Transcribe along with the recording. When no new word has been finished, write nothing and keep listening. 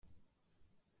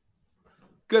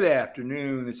Good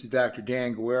afternoon. This is Dr.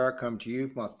 Dan Guerra, come to you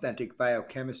from Authentic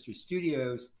Biochemistry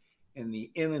Studios in the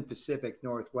inland Pacific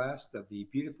Northwest of the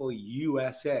beautiful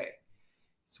USA.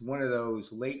 It's one of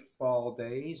those late fall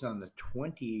days on the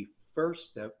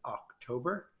 21st of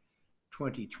October,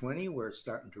 2020, where it's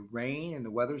starting to rain and the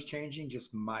weather's changing.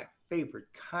 Just my favorite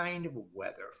kind of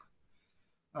weather.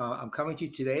 I'm coming to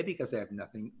you today because I have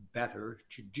nothing better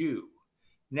to do.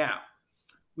 Now,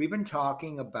 we've been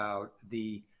talking about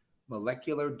the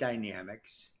molecular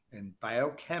dynamics and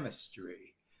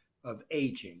biochemistry of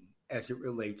aging as it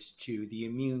relates to the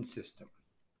immune system.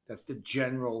 That's the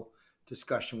general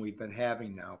discussion we've been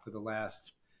having now for the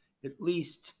last at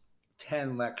least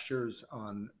 10 lectures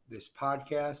on this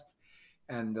podcast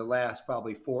and the last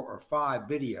probably 4 or 5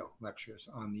 video lectures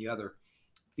on the other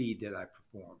feed that I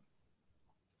perform.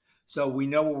 So we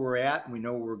know where we're at and we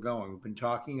know where we're going. We've been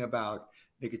talking about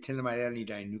nicotinamide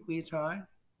adenine nucleotide.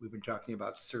 We've been talking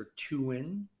about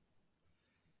sirtuin,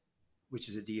 which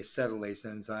is a deacetylase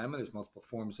enzyme. There's multiple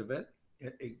forms of it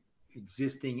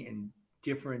existing in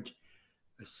different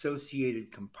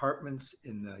associated compartments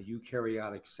in the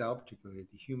eukaryotic cell, particularly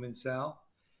the human cell.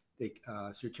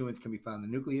 Sirtuins can be found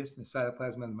in the nucleus, in the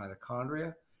cytoplasm, and the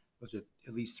mitochondria. Those are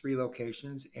at least 3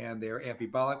 locations, and they're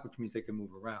amphibolic, which means they can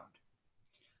move around.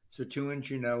 Sirtuins,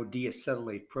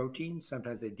 deacetylate proteins.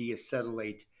 Sometimes they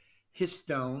deacetylate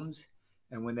histones,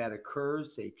 and when that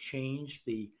occurs, they change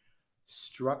the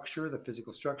structure, the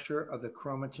physical structure of the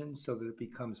chromatin so that it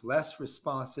becomes less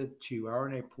responsive to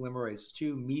RNA polymerase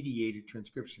II mediated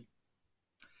transcription.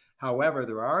 However,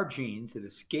 there are genes that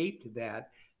escaped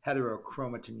that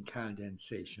heterochromatin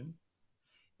condensation,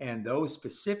 and those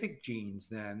specific genes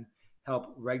then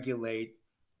help regulate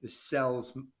the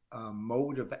cell's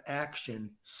mode of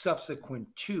action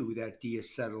subsequent to that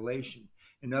deacetylation.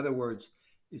 In other words,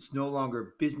 it's no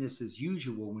longer business as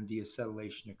usual when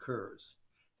deacetylation occurs.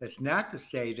 That's not to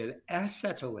say that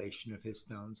acetylation of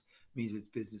histones means it's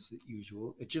business as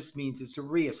usual. It just means it's a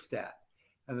rheostat,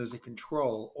 and there's a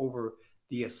control over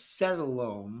the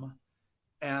acetylome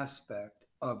aspect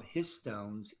of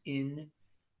histones in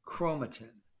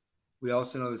chromatin. We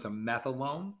also know there's a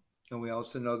methylome, and we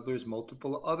also know that there's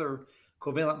multiple other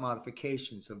covalent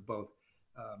modifications of both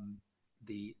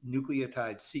the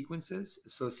nucleotide sequences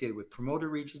associated with promoter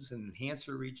regions and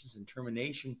enhancer regions and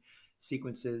termination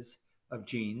sequences of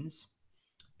genes,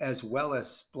 as well as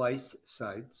splice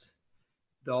sites.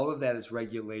 All of that is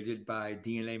regulated by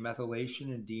DNA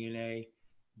methylation and DNA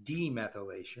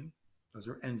demethylation. Those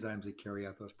are enzymes that carry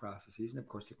out those processes. And of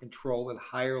course, they control at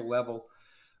higher level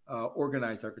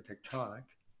organized architectonic.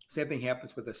 Same thing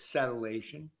happens with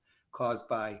acetylation caused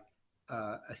by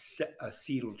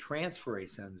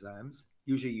acetyltransferase enzymes,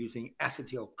 usually using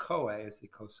acetyl-CoA as the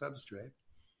co-substrate.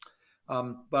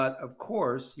 But of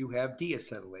course, you have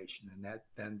deacetylation, and that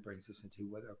then brings us into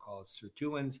what are called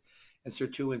sirtuins. And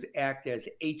sirtuins act as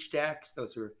HDACs.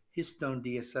 Those are histone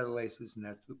deacetylases, and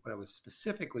that's what I was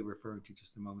specifically referring to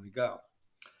just a moment ago.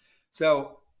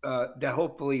 So that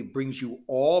hopefully brings you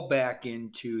all back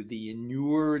into the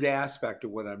inured aspect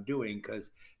of what I'm doing, because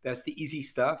that's the easy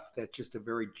stuff. That's just a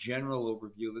very general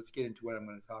overview. Let's get into what I'm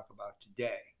going to talk about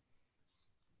today.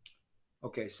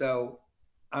 Okay, so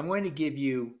I'm going to give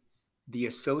you the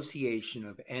association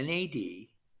of NAD,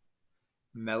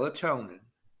 melatonin,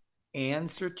 and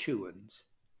sirtuins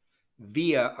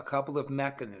via a couple of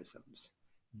mechanisms: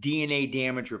 DNA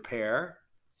damage repair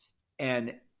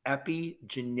and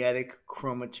epigenetic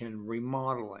chromatin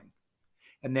remodeling.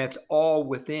 And that's all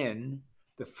within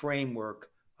the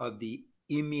framework of the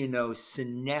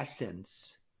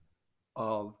immunosenescence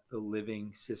of the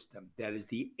living system. That is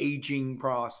the aging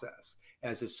process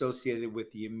as associated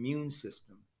with the immune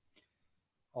system.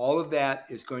 All of that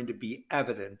is going to be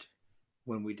evident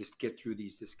when we just get through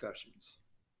these discussions.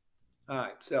 All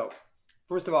right, so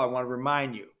first of all, I want to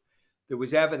remind you, there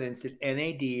was evidence that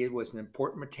NAD was an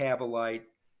important metabolite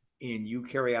in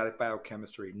eukaryotic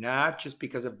biochemistry, not just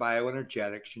because of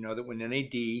bioenergetics. You know that when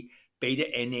NAD, beta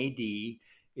NAD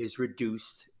is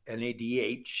reduced,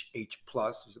 NADH, H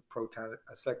plus, there's a proton,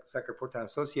 a second proton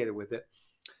associated with it,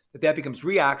 that becomes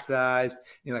reoxidized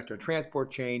in the electron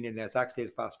transport chain, and that's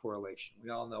oxidative phosphorylation. We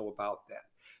all know about that.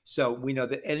 So we know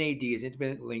that NAD is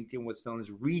intimately linked in what's known as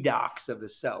redox of the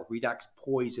cell, redox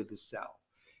poise of the cell.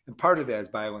 And part of that is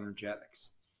bioenergetics.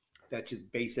 That's just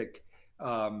basic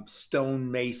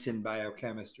stonemason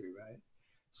biochemistry, right?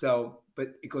 So,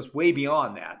 but it goes way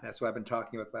beyond that. That's what I've been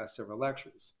talking about the last several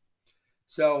lectures.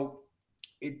 So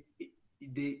the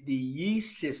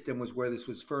yeast system was where this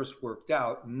was first worked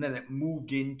out, and then it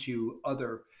moved into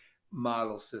other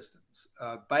model systems.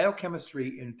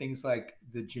 Biochemistry in things like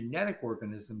the genetic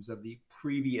organisms of the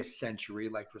previous century,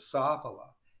 like Drosophila,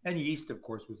 and yeast, of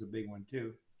course, was a big one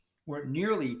too, weren't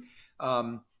nearly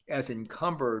as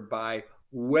encumbered by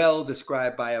well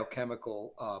described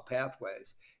biochemical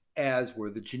pathways as were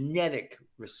the genetic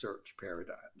research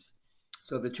paradigms.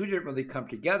 So the two didn't really come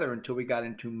together until we got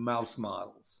into mouse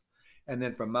models. And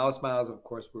then from mouse models, of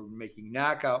course, we were making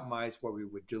knockout mice where we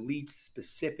would delete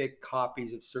specific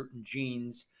copies of certain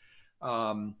genes,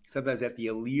 sometimes at the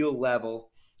allele level.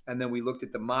 And then we looked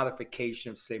at the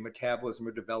modification of, say, metabolism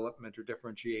or development or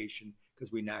differentiation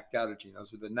because we knocked out a gene.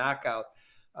 Those are the knockout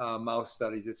mouse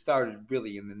studies that started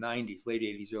really in the 90s, late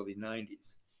 80s, early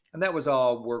 90s. And that was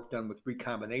all work done with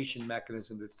recombination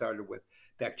mechanism that started with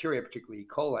bacteria, particularly E.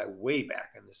 coli, way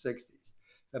back in the 60s.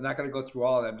 So I'm not going to go through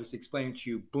all of that. I'm just explaining to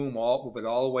you, boom, move it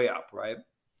all the way up, right?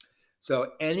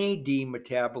 So NAD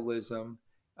metabolism,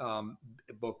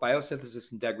 both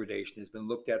biosynthesis and degradation, has been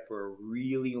looked at for a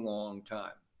really long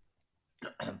time.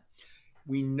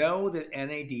 We know that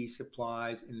NAD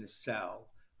supplies in the cell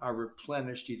are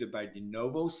replenished either by de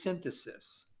novo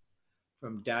synthesis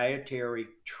from dietary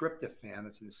tryptophan,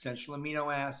 that's an essential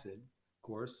amino acid, of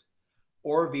course,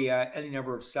 or via any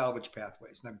number of salvage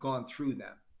pathways. And I've gone through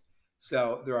them.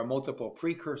 So there are multiple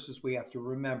precursors we have to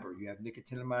remember. You have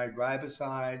nicotinamide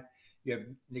riboside, you have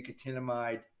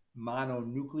nicotinamide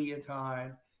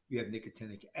mononucleotide, you have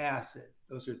nicotinic acid.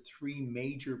 Those are three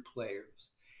major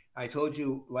players. I told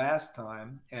you last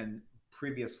time and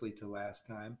previously to last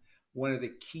time, one of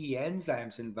the key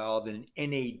enzymes involved in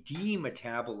NAD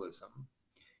metabolism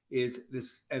is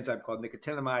this enzyme called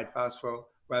nicotinamide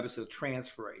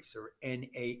phosphoribosyltransferase, or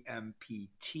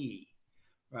NAMPT,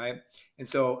 right? And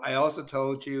so I also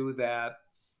told you that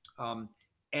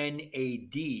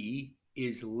NAD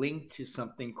is linked to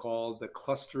something called the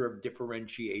cluster of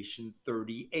differentiation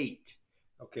 38.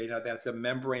 Okay, now that's a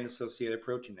membrane-associated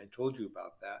protein. I told you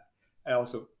about that. I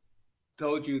also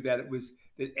told you that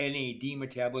that NAD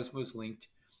metabolism was linked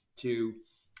to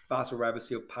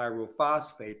phosphoribosyl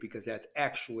pyrophosphate because that's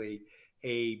actually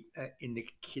in the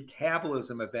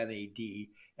catabolism of NAD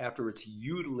after its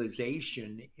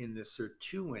utilization in the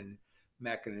sirtuin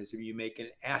mechanism, you make an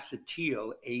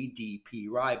acetyl ADP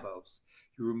ribose.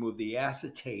 You remove the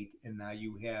acetate, and now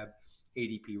you have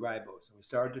ADP ribose. And we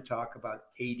started to talk about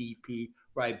ADP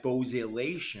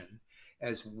ribosylation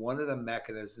as one of the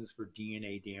mechanisms for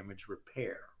DNA damage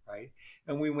repair, right?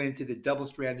 And we went into the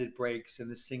double-stranded breaks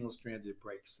and the single-stranded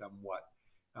breaks somewhat.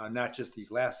 Not just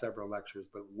these last several lectures,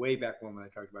 but way back when I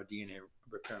talked about DNA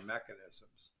repair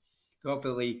mechanisms. So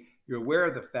hopefully you're aware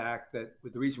of the fact that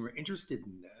the reason we're interested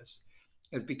in this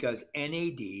is because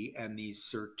NAD and these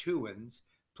sirtuins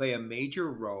play a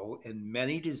major role in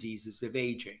many diseases of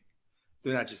aging.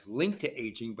 They're not just linked to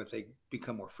aging, but they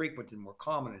become more frequent and more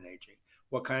common in aging.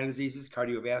 What kind of diseases?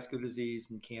 Cardiovascular disease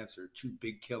and cancer, two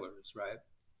big killers, right?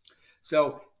 So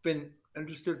it's been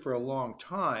understood for a long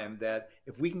time that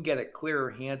if we can get a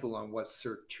clearer handle on what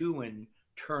sirtuin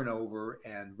turnover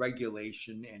and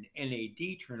regulation and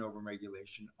NAD turnover and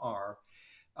regulation are,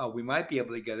 we might be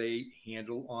able to get a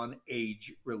handle on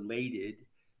age-related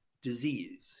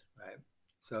disease, right?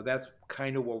 So that's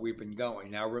kind of where we've been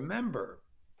going. Now remember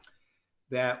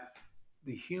that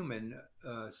the human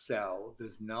cell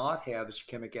does not have a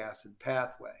ischemic acid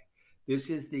pathway. This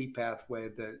is the pathway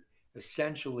that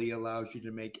essentially allows you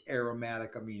to make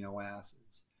aromatic amino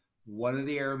acids. One of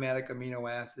the aromatic amino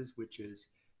acids, which is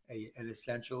an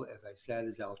essential, as I said,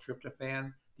 is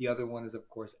L-tryptophan. The other one is, of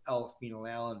course,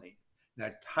 L-phenylalanine. Now,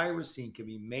 tyrosine can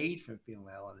be made from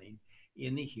phenylalanine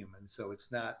in the human, so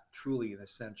it's not truly an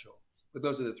essential. But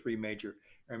those are the three major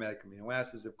aromatic amino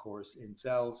acids, of course, in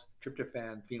cells: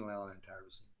 tryptophan, phenylalanine, and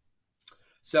tyrosine.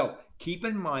 So keep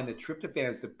in mind that tryptophan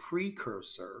is the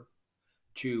precursor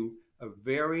to a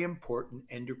very important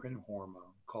endocrine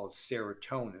hormone called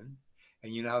serotonin.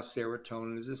 And you know how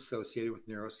serotonin is associated with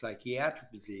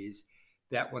neuropsychiatric disease.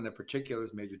 That one in particular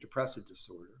is major depressive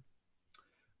disorder.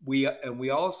 We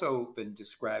also been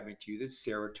describing to you that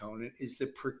serotonin is the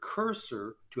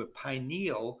precursor to a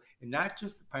pineal, and not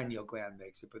just the pineal gland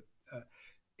makes it, but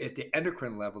at the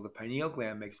endocrine level, the pineal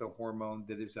gland makes a hormone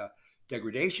that is a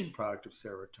degradation product of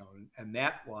serotonin, and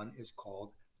that one is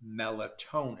called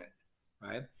melatonin,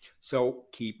 right? So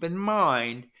keep in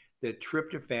mind that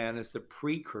tryptophan is the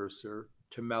precursor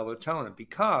to melatonin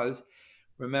because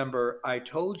remember, I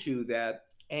told you that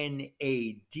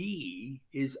NAD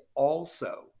is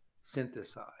also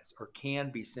synthesized or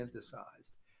can be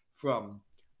synthesized from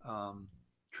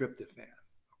tryptophan.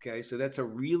 Okay, so that's a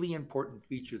really important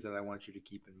feature that I want you to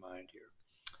keep in mind here.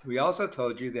 We also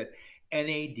told you that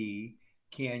NAD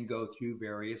can go through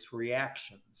various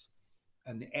reactions.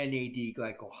 An NAD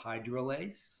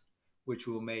glycohydrolase, which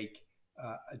will make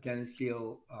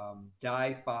adenosyl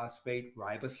diphosphate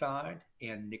riboside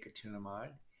and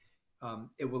nicotinamide.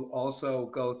 It will also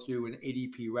go through an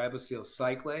ADP ribosyl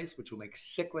cyclase, which will make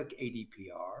cyclic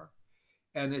ADPR.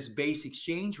 And this base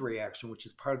exchange reaction, which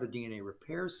is part of the DNA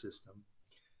repair system,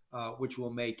 which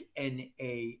will make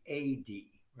NAAD,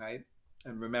 right?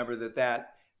 And remember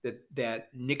that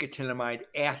nicotinamide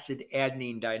acid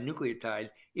adenine dinucleotide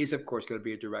is, of course, going to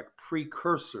be a direct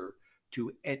precursor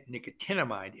to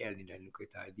nicotinamide adenine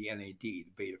dinucleotide, the NAD, the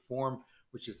beta form,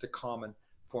 which is the common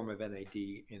form of NAD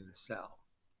in the cell.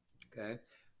 Okay,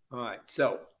 all right.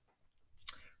 So,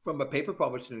 from a paper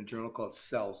published in a journal called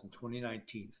Cells in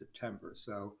 2019, September,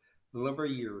 so a little over a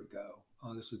year ago.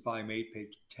 This was volume 8,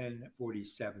 page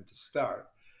 1047 to start.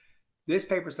 This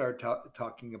paper started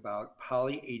talking about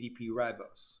poly-ADP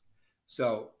ribose.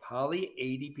 So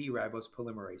poly-ADP ribose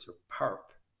polymerase, or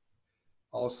PARP,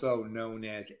 also known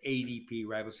as ADP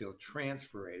ribosyl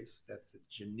transferase, that's the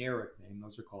generic name.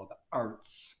 Those are called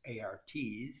ARTs,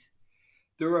 A-R-Ts.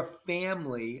 They're a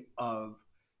family of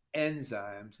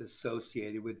enzymes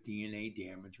associated with DNA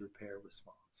damage repair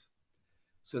response.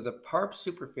 So the PARP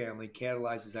superfamily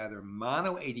catalyzes either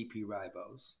mono-ADP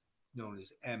ribose, known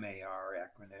as MAR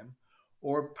acronym,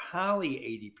 or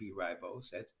poly-ADP ribose,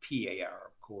 that's PAR,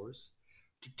 of course,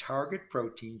 to target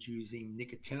proteins using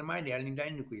nicotinamide adenine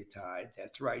dinucleotide,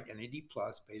 that's right, NAD+,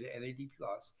 beta NAD+,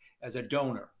 as a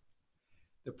donor.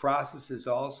 The process is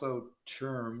also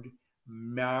termed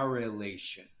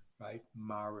MARylation, right?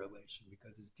 MARylation,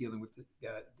 because it's dealing with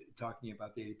talking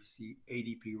about the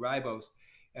ADP ribose,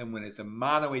 and when it's a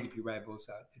mono-ADP ribose,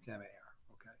 it's MAR,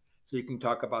 okay? So you can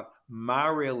talk about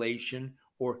MARylation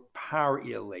or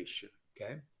PARylation,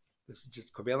 okay? This is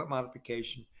just covalent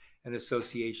modification and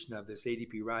association of this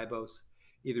ADP ribose,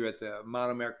 either at the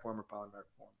monomeric form or polymeric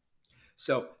form.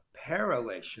 So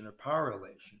PARylation or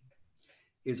PARylation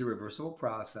is a reversible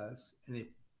process, and it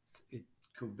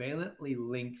covalently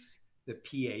links the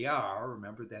PAR,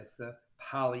 remember that's the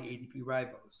poly-ADP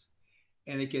ribose,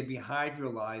 and it can be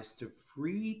hydrolyzed to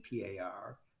free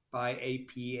PAR by a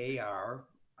PAR,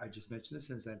 I just mentioned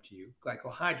this enzyme to you,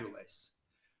 glycohydrolase.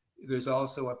 There's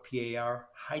also a PAR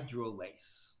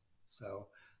hydrolase. So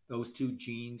those two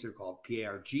genes are called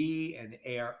PARG and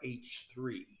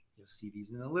ARH3. You'll see these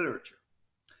in the literature.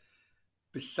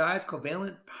 Besides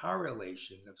covalent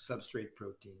PARylation of substrate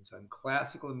proteins on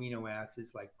classical amino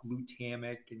acids like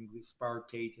glutamic and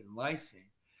aspartate and lysine,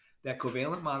 that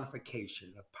covalent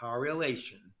modification of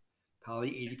PARylation,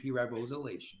 poly-ADP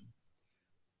ribosylation,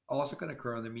 also can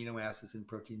occur on the amino acids and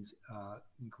proteins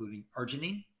including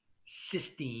arginine,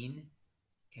 cysteine,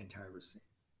 and tyrosine.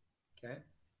 Okay.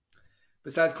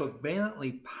 Besides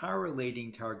covalently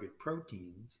PARylating target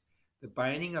proteins, the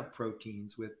binding of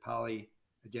proteins with polyadenylyl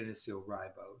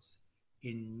ribose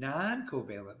in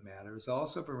non-covalent matter has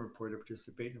also been reported to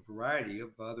participate in a variety of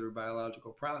other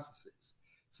biological processes.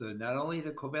 So not only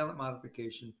the covalent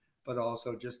modification, but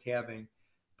also just having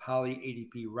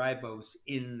poly-ADP ribose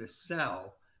in the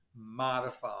cell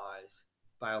modifies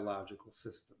biological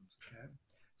systems. Okay?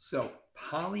 So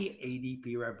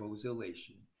poly-ADP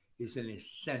ribosylation is an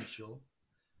essential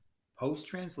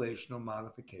post-translational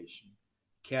modification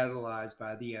catalyzed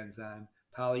by the enzyme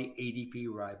poly-ADP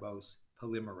ribose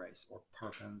polymerase, or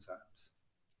PARP enzymes.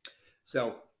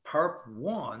 So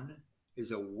PARP1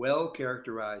 is a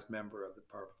well-characterized member of the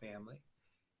PARP family,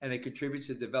 and it contributes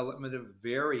to the development of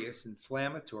various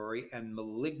inflammatory and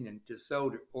malignant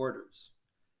disorders.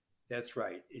 That's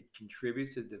right, it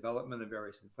contributes to the development of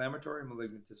various inflammatory and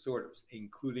malignant disorders,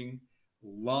 including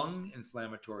lung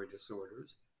inflammatory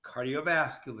disorders,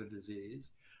 cardiovascular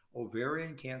disease,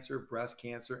 ovarian cancer, breast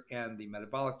cancer, and the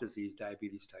metabolic disease,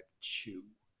 diabetes type 2.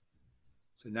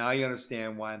 So now you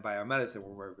understand why in biomedicine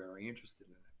we're very interested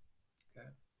in it. Okay.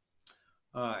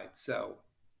 All right, so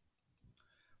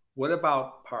what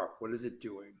about PARP? What is it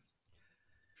doing?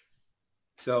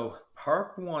 So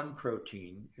PARP1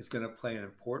 protein is going to play an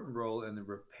important role in the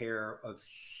repair of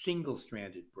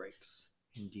single-stranded breaks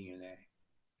in DNA.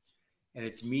 And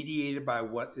it's mediated by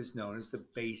what is known as the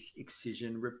base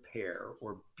excision repair,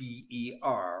 or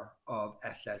BER, of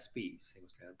SSB,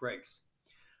 single-stranded breaks.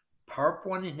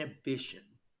 PARP1 inhibition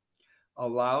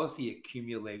allows the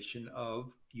accumulation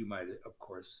of, you might, of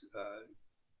course,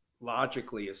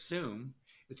 logically assume,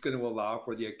 it's going to allow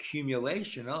for the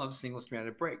accumulation of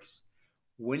single-stranded breaks.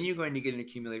 When are you going to get an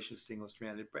accumulation of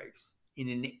single-stranded breaks? In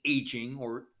an aging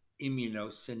or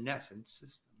immunosenescent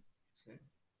system. See?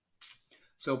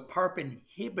 So PARP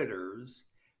inhibitors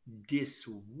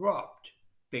disrupt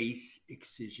base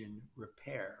excision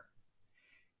repair.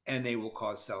 and they will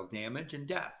cause cell damage and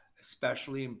death,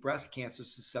 especially in breast cancer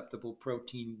susceptible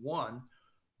protein 1,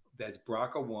 that's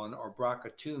BRCA1 or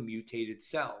BRCA2 mutated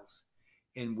cells,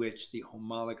 in which the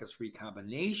homologous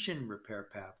recombination repair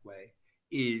pathway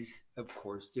is, of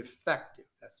course, defective.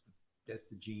 That's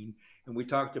the gene. And we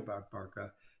talked about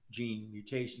BRCA gene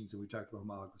mutations, and we talked about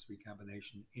homologous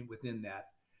recombination within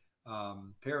that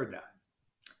paradigm.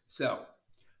 So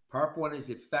PARP1 is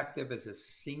effective as a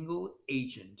single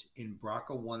agent in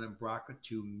BRCA1 and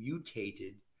BRCA2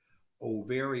 mutated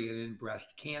ovarian and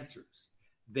breast cancers.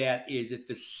 That is, it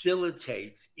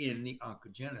facilitates in the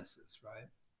oncogenesis, right?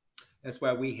 That's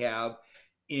why we have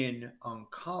in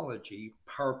oncology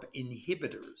PARP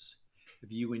inhibitors.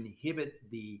 If you inhibit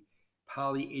the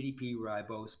poly-ADP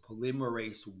ribose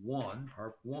polymerase 1,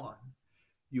 PARP1,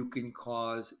 you can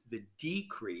cause the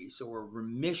decrease or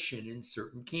remission in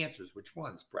certain cancers. Which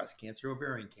ones? Breast cancer,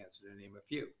 ovarian cancer, to name a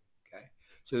few. Okay,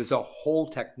 so there's a whole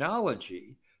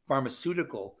technology,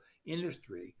 pharmaceutical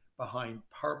industry behind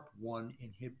PARP1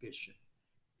 inhibition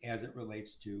as it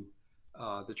relates to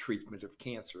the treatment of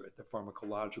cancer at the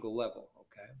pharmacological level.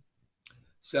 Okay,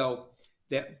 so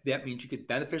that means you get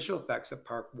beneficial effects of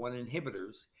PARP1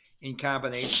 inhibitors in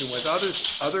combination with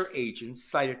other agents,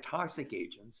 cytotoxic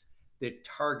agents, that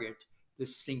target the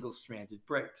single-stranded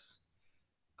breaks.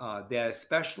 That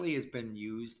especially has been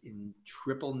used in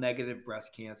triple-negative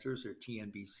breast cancers or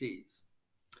TNBCs.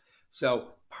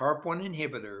 So PARP1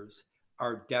 inhibitors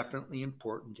are definitely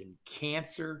important in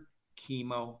cancer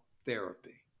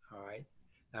chemotherapy. All right.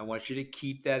 Now I want you to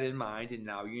keep that in mind, and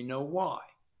now you know why.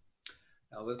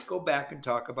 Now let's go back and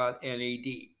talk about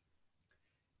NAD.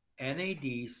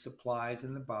 NAD supplies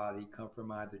in the body come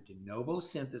from either de novo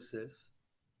synthesis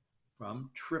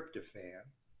from tryptophan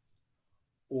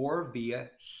or via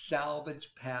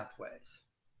salvage pathways.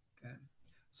 Okay?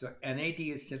 So NAD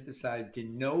is synthesized de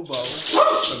novo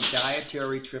from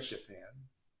dietary tryptophan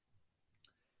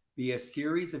via a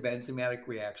series of enzymatic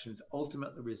reactions,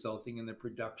 ultimately resulting in the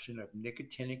production of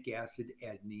nicotinic acid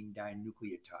adenine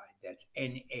dinucleotide. That's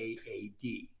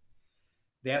NAAD.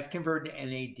 That's converted to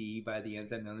NAD by the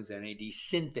enzyme known as NAD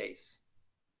synthase.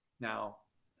 Now,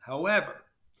 however,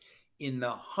 in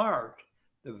the heart,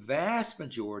 the vast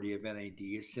majority of NAD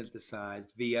is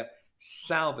synthesized via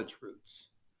salvage routes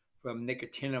from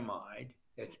nicotinamide,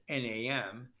 that's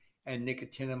NAM, and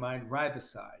nicotinamide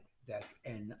riboside, that's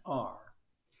NR,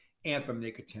 and from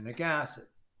nicotinic acid.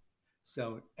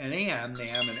 So NAM,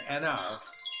 NAM, and NR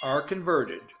are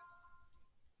converted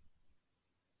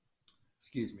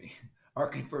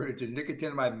to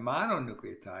nicotinamide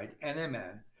mononucleotide,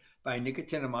 NMN, by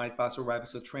nicotinamide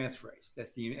phosphoribosyltransferase transferase.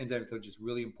 That's the enzyme I told you is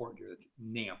really important here. That's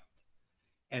NAMPT,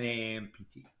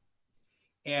 NAMPT.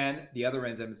 And the other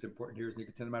enzyme that's important here is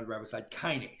nicotinamide riboside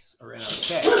kinase, or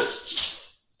NRK.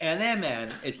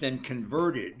 NMN is then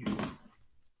converted,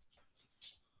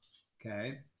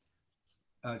 okay,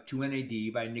 to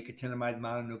NAD by nicotinamide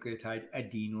mononucleotide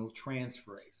adenyl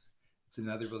transferase. It's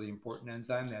another really important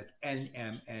enzyme. That's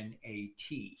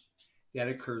NMNAT. That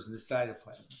occurs in the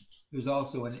cytoplasm. There's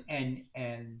also an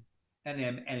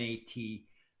NMNAT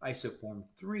isoform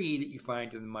 3 that you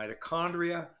find in the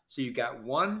mitochondria. So you've got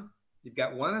one in the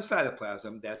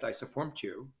cytoplasm, that's isoform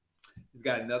 2. You've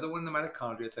got another one in the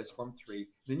mitochondria, that's isoform 3.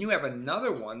 Then you have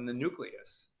another one in the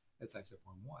nucleus, that's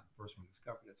isoform 1. First one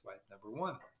discovered, that's why it's number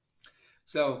 1.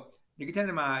 So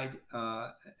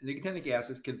nicotinic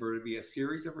acid is converted via a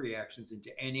series of reactions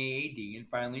into NAAD and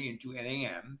finally into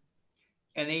NAM.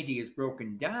 NAD is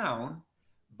broken down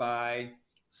by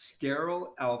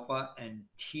sterile alpha and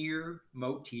tear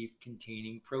motif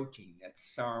containing protein.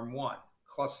 That's SARM1,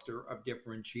 cluster of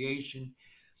differentiation,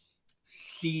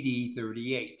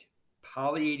 CD38,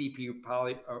 poly-ADP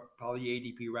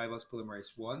ribose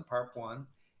polymerase 1, PARP1,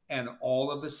 and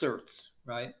all of the SERTs,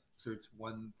 right? SERTs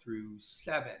 1 through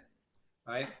 7,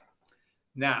 right?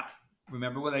 Now,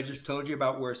 remember what I just told you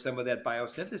about where some of that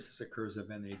biosynthesis occurs of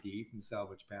NAD from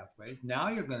salvage pathways. Now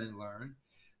you're going to learn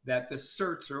that the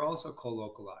SERTs are also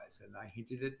co-localized, and I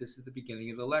hinted at this at the beginning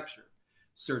of the lecture.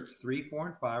 SERTs 3, 4,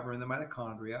 and 5 are in the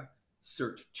mitochondria.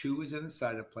 SERT 2 is in the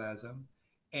cytoplasm,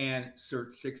 and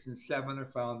SERT 6 and 7 are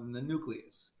found in the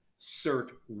nucleus.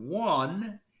 SERT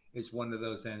 1 is one of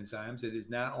those enzymes. It is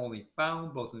not only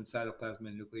found both in cytoplasm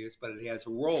and nucleus, but it has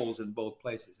roles in both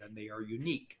places, and they are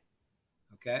unique.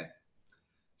 Okay?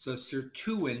 So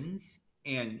sirtuins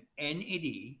and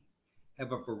NAD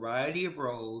have a variety of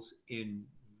roles in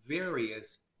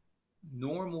various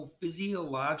normal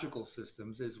physiological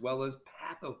systems as well as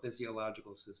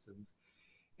pathophysiological systems,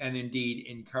 and indeed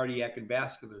in cardiac and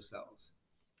vascular cells.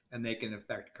 And they can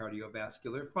affect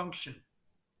cardiovascular function.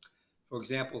 For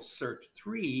example,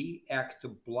 SIRT3 acts to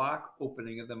block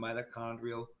opening of the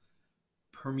mitochondrial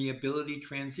permeability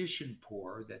transition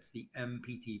pore, that's the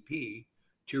MPTP,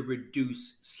 to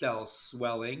reduce cell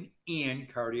swelling and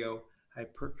cardio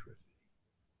hypertrophy.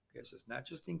 Okay, so it's not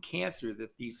just in cancer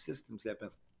that these systems have been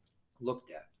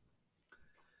looked at.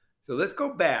 So let's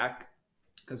go back,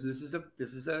 because this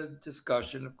is a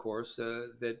discussion, of course,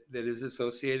 that is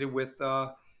associated with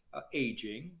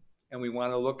aging, and we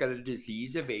want to look at a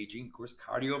disease of aging. Of course,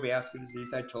 cardiovascular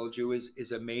disease, I told you,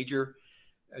 is a major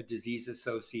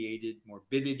disease-associated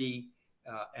morbidity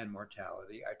and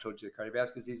mortality. I told you the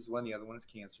cardiovascular disease is one. The other one is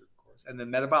cancer, of course, and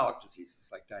then metabolic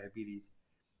diseases like diabetes,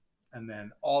 and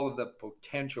then all of the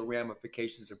potential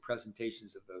ramifications and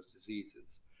presentations of those diseases,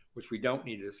 which we don't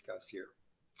need to discuss here.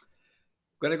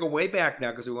 I'm going to go way back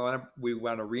now because we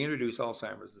want to reintroduce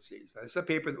Alzheimer's disease. This is a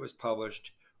paper that was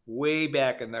published way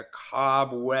back in the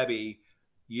cobwebby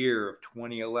year of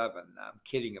 2011. Now, I'm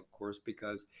kidding, of course,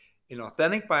 because in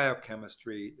authentic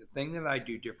biochemistry, the thing that I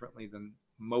do differently than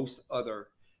most other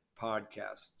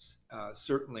podcasts,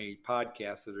 certainly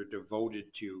podcasts that are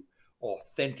devoted to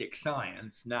authentic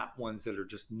science, not ones that are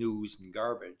just news and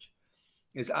garbage,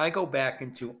 is I go back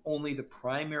into only the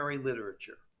primary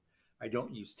literature. I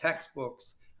don't use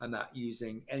textbooks. I'm not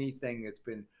using anything that's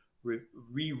been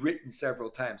rewritten several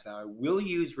times. Now, I will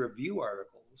use review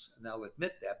articles, and I'll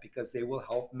admit that, because they will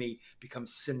help me become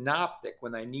synoptic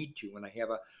when I need to. When I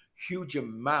have a huge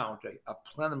amount, a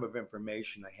plenum of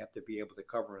information I have to be able to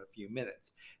cover in a few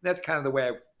minutes. And that's kind of the way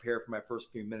I prepare for my first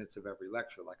few minutes of every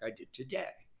lecture, like I did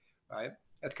today, right?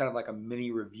 That's kind of like a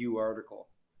mini review article.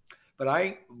 But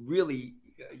I really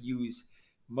use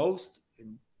most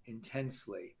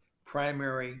intensely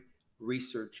primary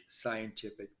research,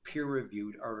 scientific,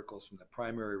 peer-reviewed articles from the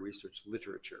primary research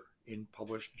literature in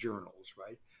published journals,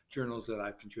 right? Journals that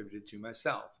I've contributed to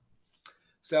myself.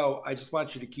 So I just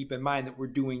want you to keep in mind that we're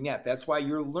doing that. That's why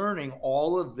you're learning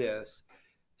all of this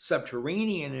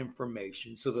subterranean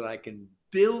information so that I can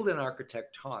build an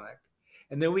architectonic,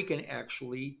 and then we can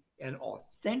actually and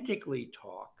authentically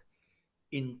talk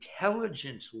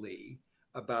intelligently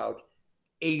about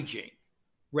aging,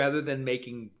 rather than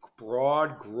making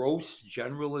broad, gross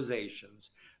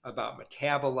generalizations about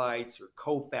metabolites or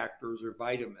cofactors or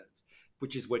vitamins,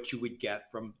 which is what you would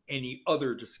get from any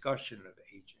other discussion of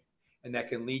aging. And that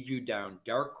can lead you down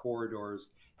dark corridors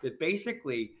that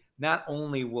basically not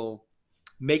only will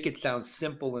make it sound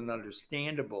simple and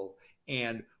understandable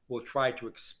and will try to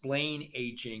explain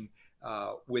aging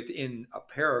within a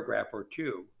paragraph or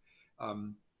two,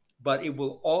 but it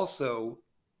will also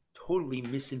totally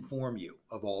misinform you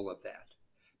of all of that.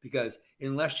 Because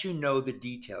unless you know the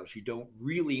details, you don't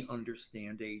really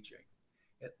understand aging,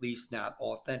 at least not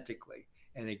authentically.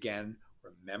 And again,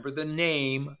 remember the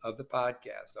name of the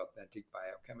podcast, Authentic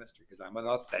Biochemistry, because I'm an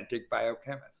authentic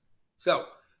biochemist. So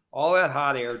all that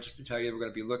hot air, just to tell you, we're going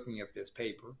to be looking at this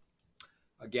paper,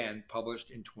 again,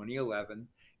 published in 2011.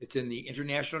 It's in the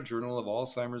International Journal of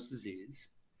Alzheimer's Disease.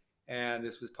 And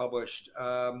this was published,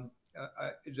 the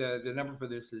number for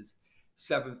this is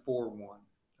 741.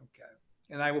 Okay.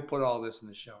 And I will put all this in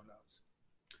the show notes.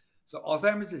 So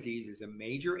Alzheimer's disease is a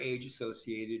major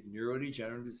age-associated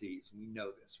neurodegenerative disease. We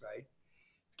know this, right?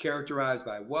 It's characterized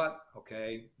by what?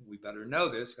 Okay, we better know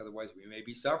this, otherwise we may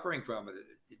be suffering from it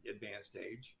at advanced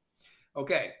age.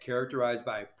 Okay, characterized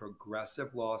by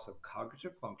progressive loss of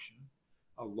cognitive function,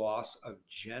 a loss of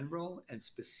general and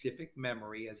specific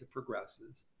memory as it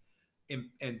progresses,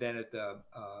 and then at the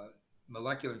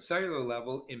molecular and cellular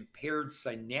level, impaired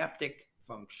synaptic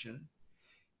function,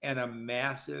 and a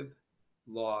massive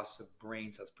loss of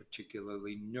brain cells,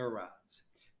 particularly neurons,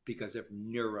 because of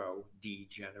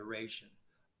neurodegeneration.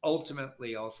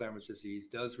 Ultimately, Alzheimer's disease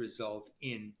does result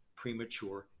in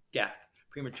premature death.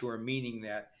 Premature meaning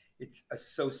that it's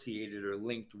associated or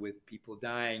linked with people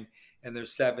dying in their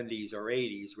 70s or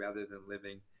 80s rather than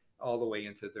living all the way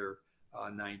into their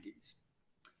 90s.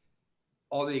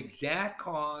 All the exact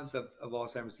cause of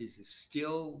Alzheimer's disease is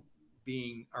still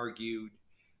being argued.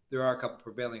 There are a couple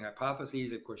prevailing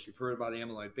hypotheses. Of course, you've heard about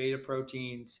amyloid beta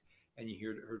proteins, and you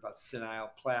heard about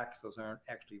senile plaques. Those aren't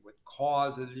actually what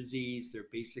cause the disease. They're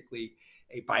basically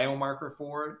a biomarker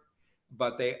for it.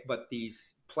 But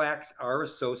these plaques are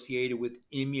associated with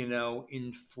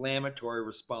immunoinflammatory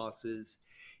responses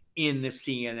in the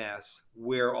CNS,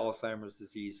 where Alzheimer's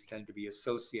disease tend to be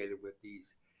associated with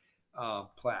these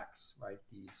plaques, right?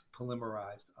 These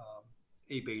polymerized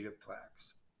A-beta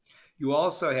plaques. You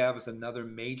also have, as another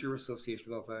major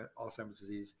association with Alzheimer's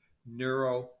disease,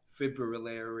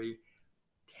 neurofibrillary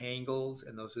tangles,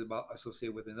 and those are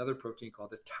associated with another protein called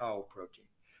the tau protein.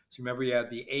 So remember, you have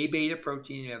the A-beta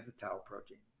protein, you have the tau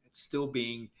protein. It's still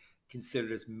being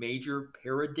considered as major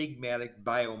paradigmatic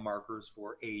biomarkers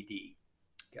for AD.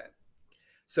 Okay.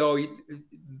 So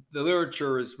the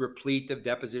literature is replete of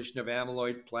deposition of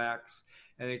amyloid plaques,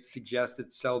 and it suggests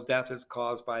that cell death is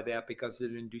caused by that because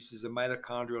it induces a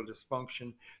mitochondrial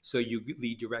dysfunction, so you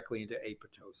lead directly into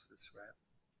apoptosis, right?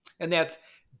 And that's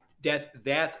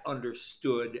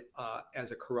understood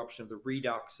as a corruption of the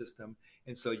redox system,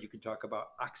 and so you can talk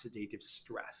about oxidative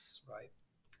stress, right,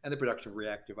 and the production of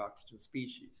reactive oxygen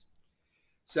species.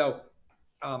 So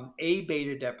A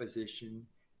beta deposition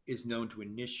is known to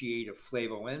initiate a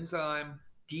flavoenzyme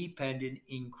dependent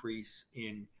increase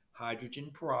in hydrogen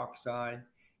peroxide,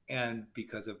 and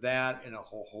because of that, and a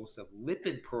whole host of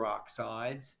lipid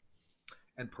peroxides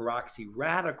and peroxy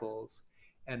radicals,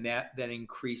 and that then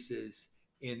increases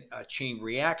in a chain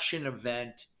reaction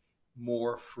event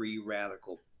more free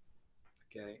radical,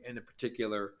 okay, in a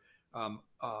particular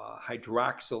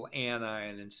hydroxyl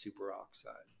anion and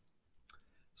superoxide.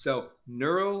 So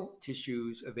neural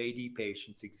tissues of AD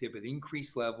patients exhibit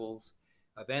increased levels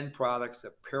of end products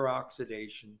of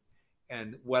peroxidation.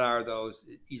 And what are those?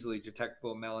 Easily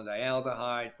detectable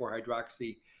malondialdehyde,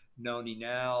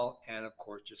 4-hydroxynonenal, and of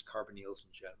course just carbonyls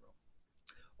in general.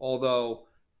 Although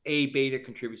A beta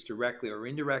contributes directly or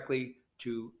indirectly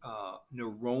to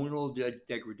neuronal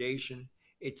degradation,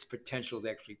 its potential to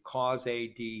actually cause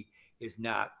AD is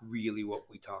not really what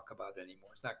we talk about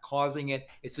anymore. It's not causing it,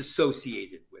 it's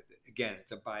associated with it. Again,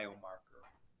 it's a biomarker.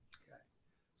 Okay.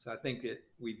 So I think that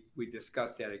we've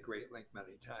discussed that at great length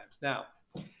many times. Now,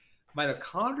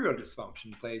 mitochondrial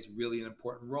dysfunction plays really an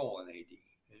important role in AD,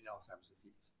 in Alzheimer's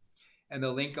disease. And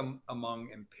the link among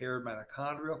impaired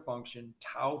mitochondrial function,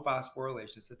 tau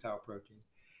phosphorylation, it's a tau protein,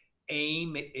 A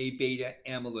beta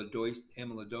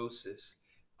amyloidosis,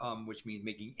 which means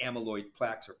making amyloid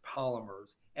plaques or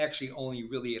polymers, actually only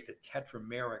really at the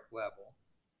tetrameric level,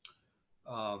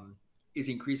 is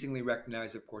increasingly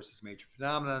recognized, of course, as a major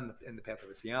phenomenon in the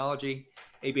pathophysiology.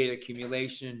 A beta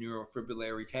accumulation,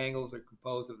 neurofibrillary tangles are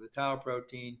composed of the tau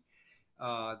protein.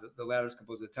 The latter is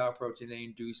composed of the tau protein. They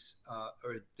induce,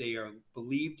 or they are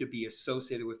believed to be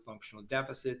associated with functional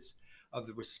deficits of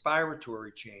the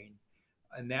respiratory chain,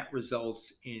 and that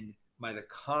results in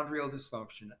mitochondrial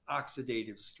dysfunction,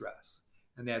 oxidative stress.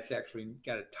 And that's actually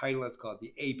got a title that's called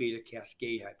the A beta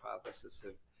cascade hypothesis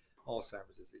of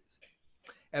Alzheimer's disease.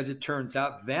 As it turns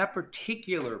out, that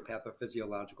particular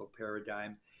pathophysiological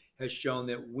paradigm has shown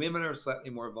that women are slightly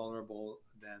more vulnerable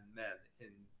than men in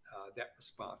that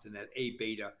response, in that A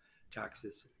beta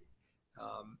toxicity.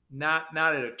 Not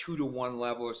at a 2-to-1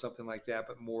 level or something like that,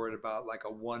 but more at about like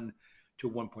a 1 to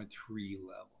 1.3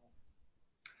 level.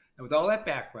 And with all that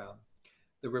background,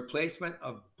 the replacement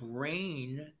of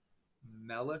brain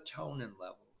melatonin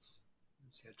levels,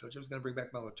 see, I told you I was going to bring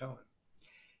back melatonin,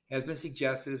 has been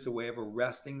suggested as a way of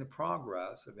arresting the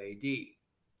progress of AD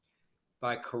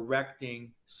by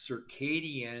correcting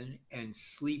circadian and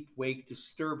sleep-wake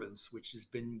disturbance, which has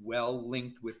been well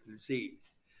linked with the disease.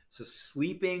 So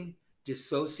sleeping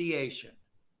dissociation,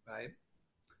 right,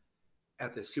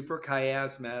 at the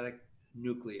suprachiasmatic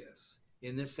nucleus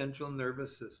in the central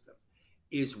nervous system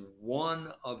is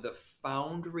one of the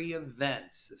foundry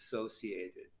events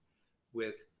associated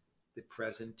with the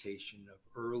presentation of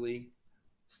early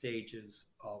stages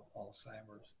of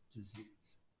Alzheimer's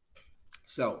disease.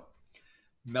 So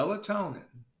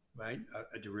melatonin, right,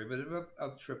 a derivative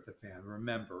of tryptophan,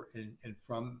 remember, and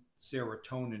from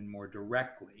serotonin more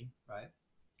directly, right,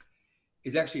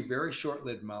 is actually a very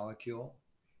short-lived molecule.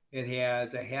 It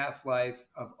has a half-life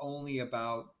of only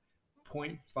about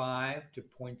 0.5 to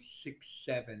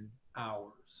 0.67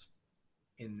 hours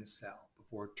in the cell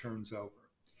before it turns over.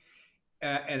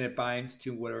 And it binds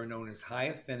to what are known as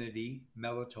high-affinity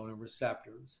melatonin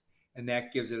receptors, and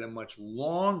that gives it a much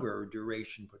longer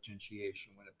duration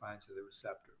potentiation when it binds to the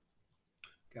receptor.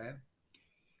 Okay,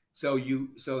 so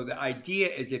the idea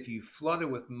is if you flood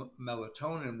it with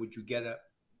melatonin, would you get at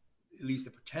least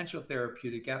a potential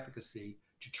therapeutic efficacy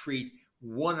to treat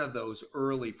one of those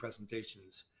early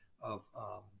presentations of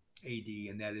AD,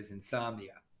 and that is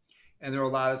insomnia. And there are a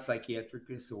lot of psychiatric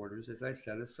disorders, as I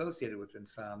said, associated with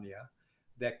insomnia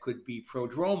that could be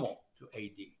prodromal to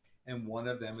AD. And one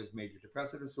of them is major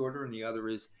depressive disorder, and the other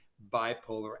is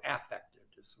bipolar affective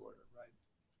disorder, right?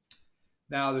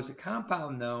 Now, there's a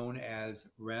compound known as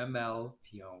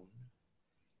ramelteone,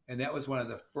 and that was one of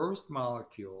the first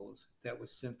molecules that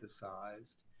was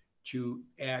synthesized to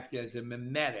act as a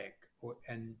mimetic,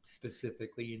 and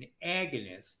specifically an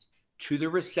agonist to the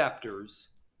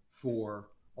receptors for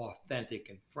authentic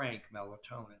and frank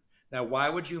melatonin. Now, why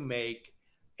would you make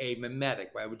a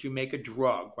mimetic? Why would you make a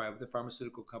drug? Why would the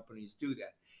pharmaceutical companies do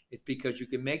that? It's because you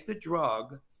can make the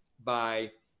drug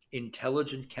by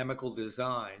intelligent chemical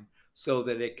design so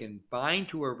that it can bind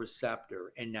to a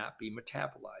receptor and not be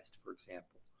metabolized, for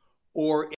example. Or